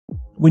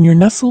When you're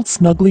nestled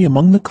snugly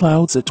among the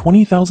clouds at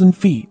 20,000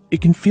 feet, it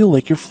can feel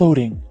like you're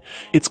floating.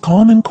 It's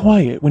calm and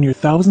quiet when you're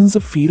thousands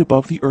of feet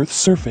above the Earth's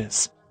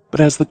surface, but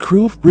as the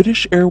crew of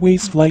British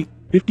Airways Flight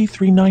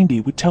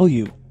 5390 would tell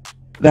you,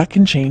 that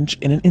can change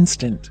in an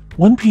instant.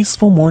 One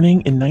peaceful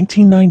morning in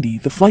 1990,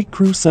 the flight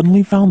crew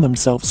suddenly found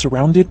themselves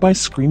surrounded by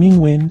screaming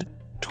wind,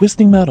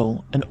 twisting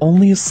metal, and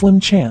only a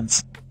slim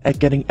chance at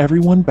getting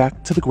everyone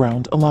back to the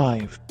ground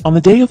alive. On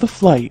the day of the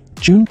flight,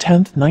 June 10,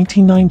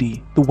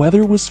 1990, the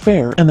weather was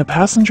fair and the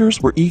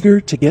passengers were eager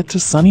to get to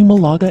sunny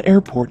Malaga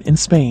Airport in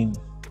Spain.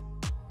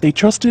 They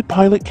trusted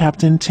pilot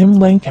Captain Tim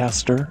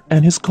Lancaster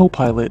and his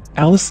co-pilot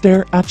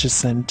Alistair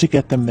Aitchison to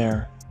get them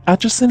there.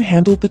 Aitchison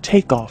handled the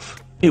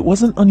takeoff. It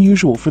wasn't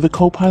unusual for the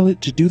co-pilot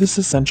to do this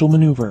essential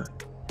maneuver,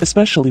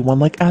 especially one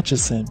like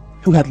Aitchison,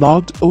 who had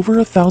logged over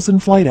 1,000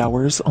 flight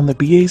hours on the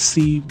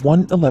BAC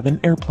 111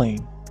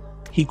 airplane.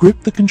 He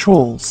gripped the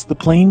controls, the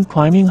plane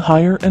climbing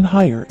higher and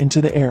higher into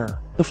the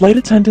air. The flight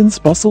attendants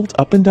bustled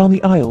up and down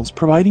the aisles,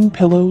 providing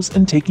pillows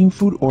and taking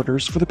food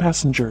orders for the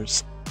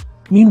passengers.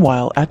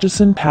 Meanwhile,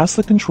 Aitchison passed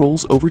the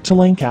controls over to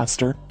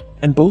Lancaster,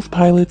 and both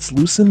pilots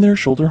loosened their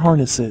shoulder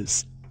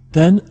harnesses.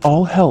 Then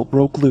all hell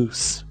broke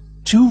loose.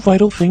 Two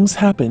vital things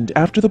happened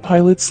after the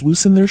pilots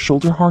loosened their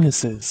shoulder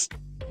harnesses.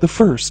 The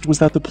first was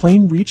that the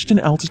plane reached an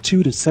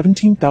altitude of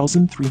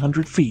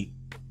 17,300 feet.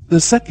 The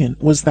second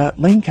was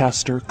that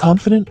Lancaster,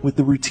 confident with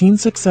the routine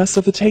success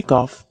of the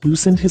takeoff,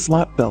 loosened his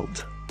lap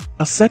belt.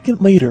 A second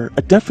later,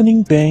 a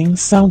deafening bang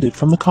sounded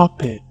from the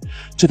cockpit.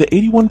 To the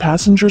 81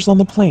 passengers on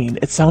the plane,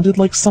 it sounded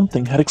like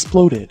something had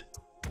exploded.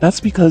 That's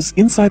because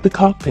inside the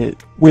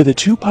cockpit, where the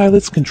two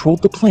pilots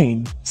controlled the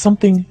plane,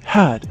 something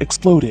had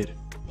exploded.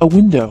 A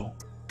window.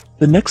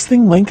 The next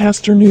thing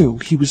Lancaster knew,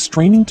 he was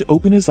straining to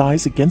open his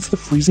eyes against the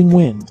freezing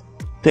wind.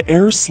 The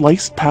air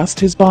sliced past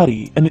his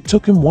body, and it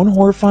took him one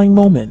horrifying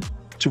moment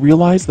to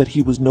realize that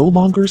he was no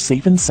longer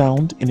safe and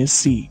sound in his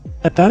seat.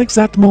 At that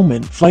exact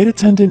moment, flight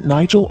attendant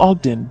Nigel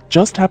Ogden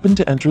just happened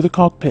to enter the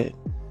cockpit.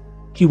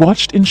 He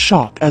watched in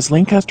shock as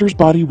Lancaster's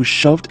body was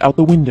shoved out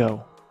the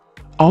window.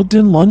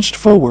 Ogden lunged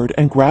forward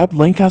and grabbed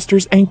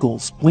Lancaster's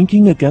ankles,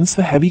 blinking against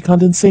the heavy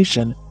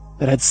condensation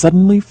that had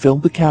suddenly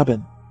filled the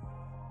cabin.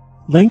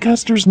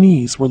 Lancaster's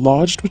knees were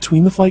lodged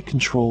between the flight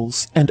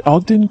controls, and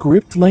Ogden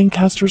gripped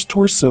Lancaster's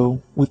torso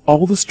with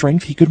all the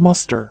strength he could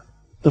muster.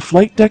 The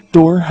flight deck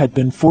door had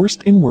been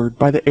forced inward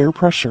by the air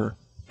pressure,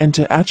 and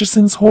to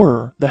Aitchison's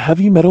horror, the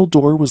heavy metal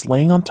door was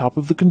laying on top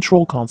of the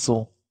control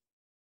console.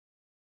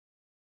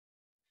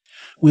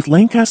 With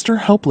Lancaster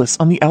helpless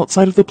on the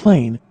outside of the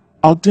plane,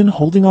 Ogden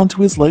holding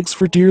onto his legs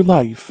for dear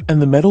life, and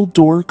the metal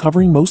door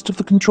covering most of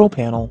the control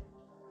panel,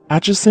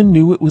 Aitchison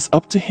knew it was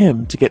up to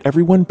him to get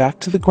everyone back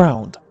to the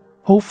ground,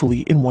 hopefully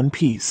in one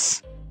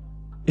piece.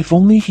 If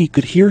only he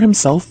could hear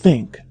himself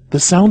think. The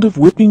sound of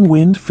whipping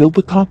wind filled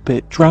the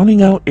cockpit,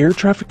 drowning out air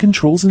traffic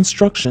control's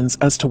instructions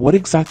as to what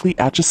exactly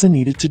Aitchison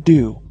needed to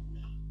do.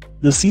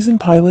 The seasoned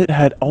pilot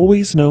had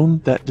always known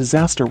that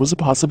disaster was a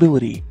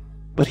possibility,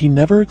 but he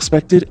never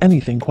expected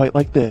anything quite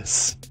like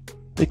this.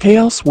 The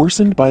chaos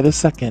worsened by the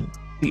second.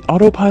 The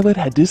autopilot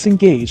had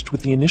disengaged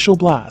with the initial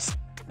blast,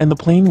 and the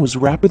plane was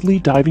rapidly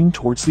diving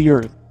towards the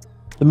Earth.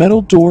 The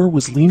metal door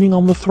was leaning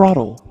on the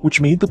throttle,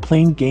 which made the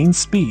plane gain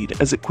speed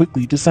as it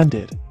quickly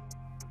descended.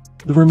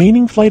 The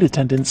remaining flight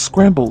attendants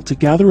scrambled to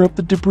gather up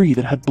the debris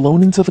that had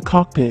blown into the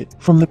cockpit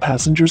from the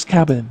passenger's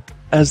cabin.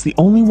 As the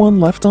only one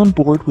left on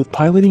board with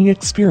piloting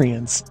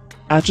experience,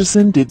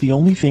 Aitchison did the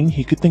only thing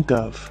he could think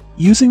of.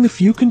 Using the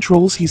few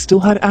controls he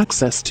still had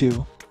access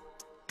to,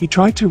 he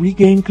tried to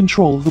regain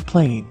control of the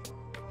plane.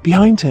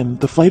 Behind him,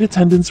 the flight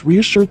attendants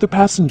reassured the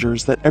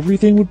passengers that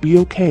everything would be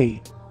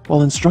okay,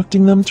 while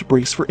instructing them to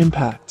brace for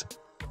impact.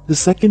 The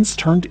seconds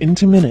turned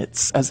into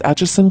minutes as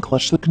Aitchison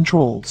clutched the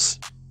controls.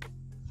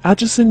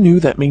 Aitchison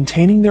knew that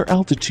maintaining their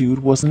altitude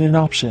wasn't an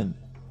option.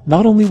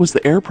 Not only was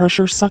the air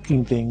pressure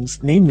sucking things,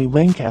 namely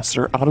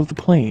Lancaster, out of the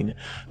plane,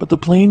 but the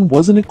plane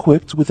wasn't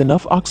equipped with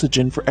enough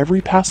oxygen for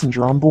every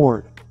passenger on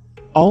board.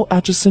 All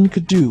Aitchison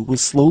could do was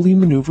slowly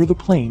maneuver the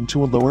plane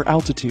to a lower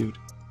altitude.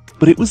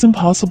 But it was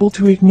impossible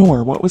to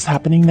ignore what was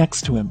happening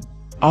next to him.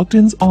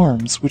 Ogden's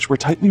arms, which were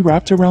tightly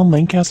wrapped around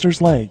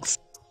Lancaster's legs,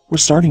 were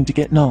starting to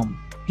get numb.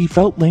 He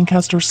felt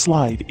Lancaster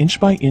slide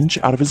inch by inch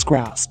out of his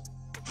grasp.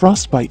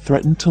 Frostbite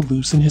threatened to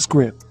loosen his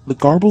grip. The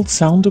garbled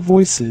sound of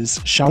voices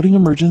shouting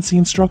emergency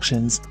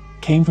instructions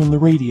came from the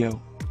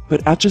radio,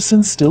 but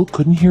Aitchison still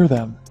couldn't hear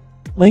them.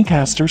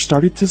 Lancaster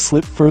started to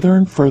slip further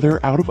and further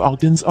out of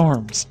Ogden's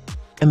arms,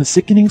 and the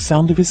sickening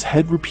sound of his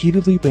head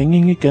repeatedly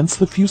banging against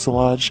the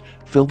fuselage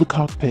filled the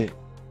cockpit.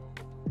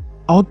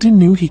 Ogden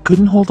knew he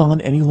couldn't hold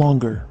on any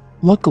longer.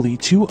 Luckily,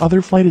 two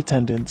other flight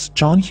attendants,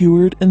 John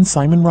Heward and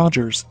Simon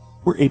Rogers,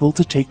 were able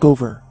to take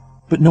over,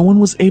 but no one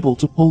was able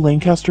to pull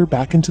Lancaster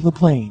back into the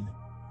plane.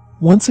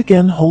 Once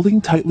again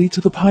holding tightly to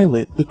the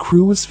pilot, the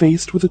crew was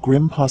faced with a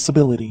grim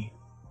possibility.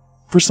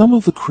 For some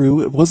of the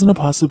crew, it wasn't a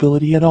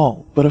possibility at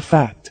all, but a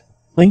fact.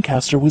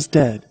 Lancaster was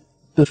dead.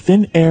 The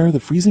thin air, the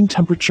freezing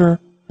temperature,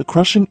 the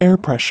crushing air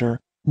pressure,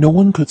 no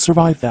one could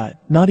survive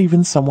that, not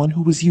even someone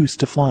who was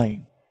used to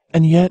flying.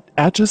 And yet,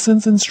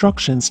 Atchison's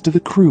instructions to the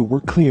crew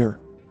were clear: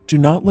 do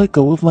not let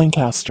go of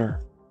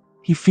Lancaster.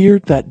 He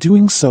feared that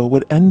doing so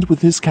would end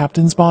with his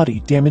captain's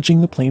body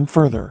damaging the plane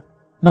further,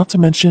 not to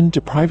mention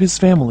deprive his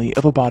family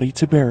of a body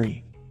to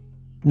bury.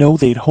 No,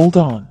 they'd hold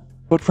on,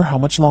 but for how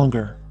much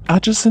longer?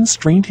 Atchison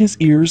strained his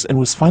ears and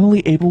was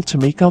finally able to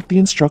make out the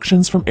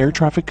instructions from air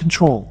traffic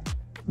control.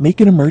 Make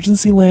an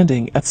emergency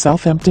landing at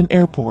Southampton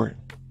Airport.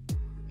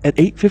 At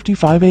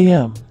 8:55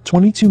 a.m.,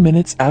 22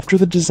 minutes after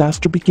the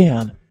disaster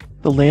began,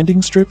 the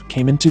landing strip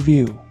came into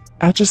view.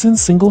 Atchison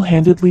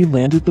single-handedly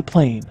landed the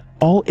plane,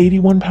 all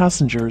 81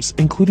 passengers,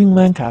 including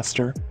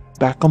Lancaster,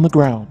 back on the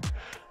ground.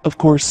 Of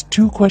course,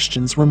 two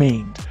questions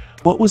remained.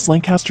 What was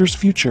Lancaster's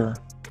future?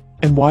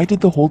 And why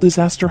did the whole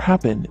disaster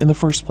happen in the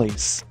first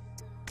place?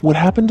 What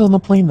happened on the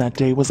plane that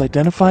day was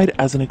identified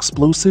as an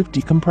explosive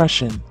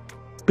decompression.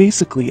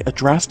 Basically, a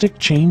drastic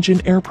change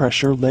in air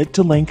pressure led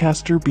to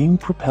Lancaster being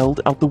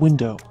propelled out the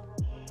window.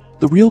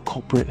 The real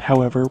culprit,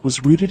 however,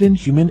 was rooted in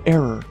human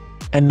error,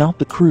 and not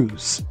the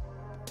crew's.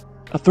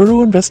 A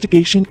thorough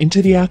investigation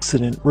into the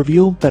accident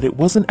revealed that it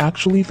wasn't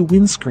actually the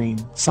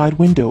windscreen side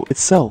window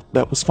itself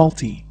that was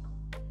faulty,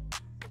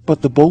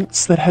 but the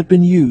bolts that had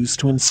been used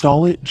to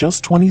install it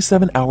just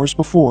 27 hours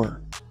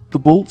before. The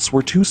bolts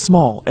were too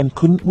small and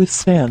couldn't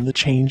withstand the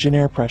change in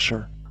air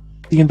pressure.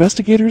 The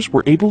investigators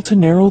were able to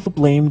narrow the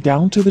blame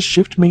down to the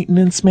shift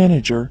maintenance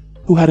manager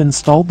who had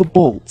installed the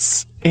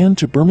bolts, and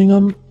to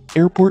Birmingham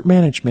Airport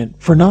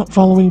management for not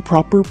following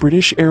proper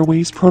British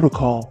Airways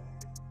protocol.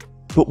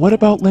 But what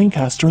about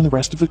Lancaster and the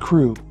rest of the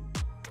crew?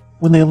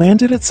 When they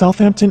landed at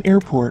Southampton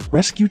Airport,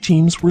 rescue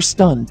teams were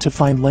stunned to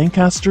find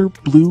Lancaster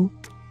blue,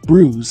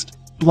 bruised,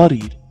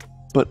 bloodied,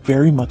 but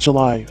very much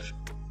alive.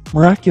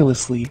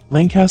 Miraculously,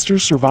 Lancaster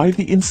survived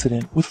the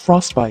incident with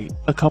frostbite,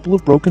 a couple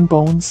of broken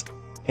bones,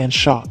 and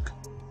shock.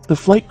 The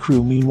flight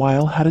crew,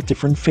 meanwhile, had a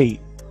different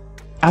fate.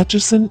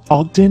 Atchison,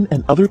 Ogden,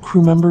 and other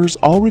crew members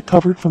all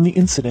recovered from the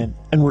incident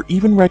and were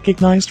even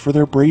recognized for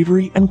their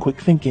bravery and quick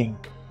thinking.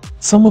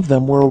 Some of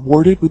them were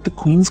awarded with the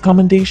Queen's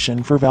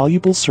Commendation for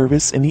valuable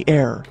service in the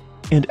air,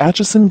 and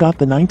Atchison got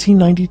the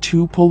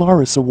 1992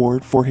 Polaris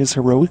Award for his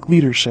heroic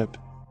leadership.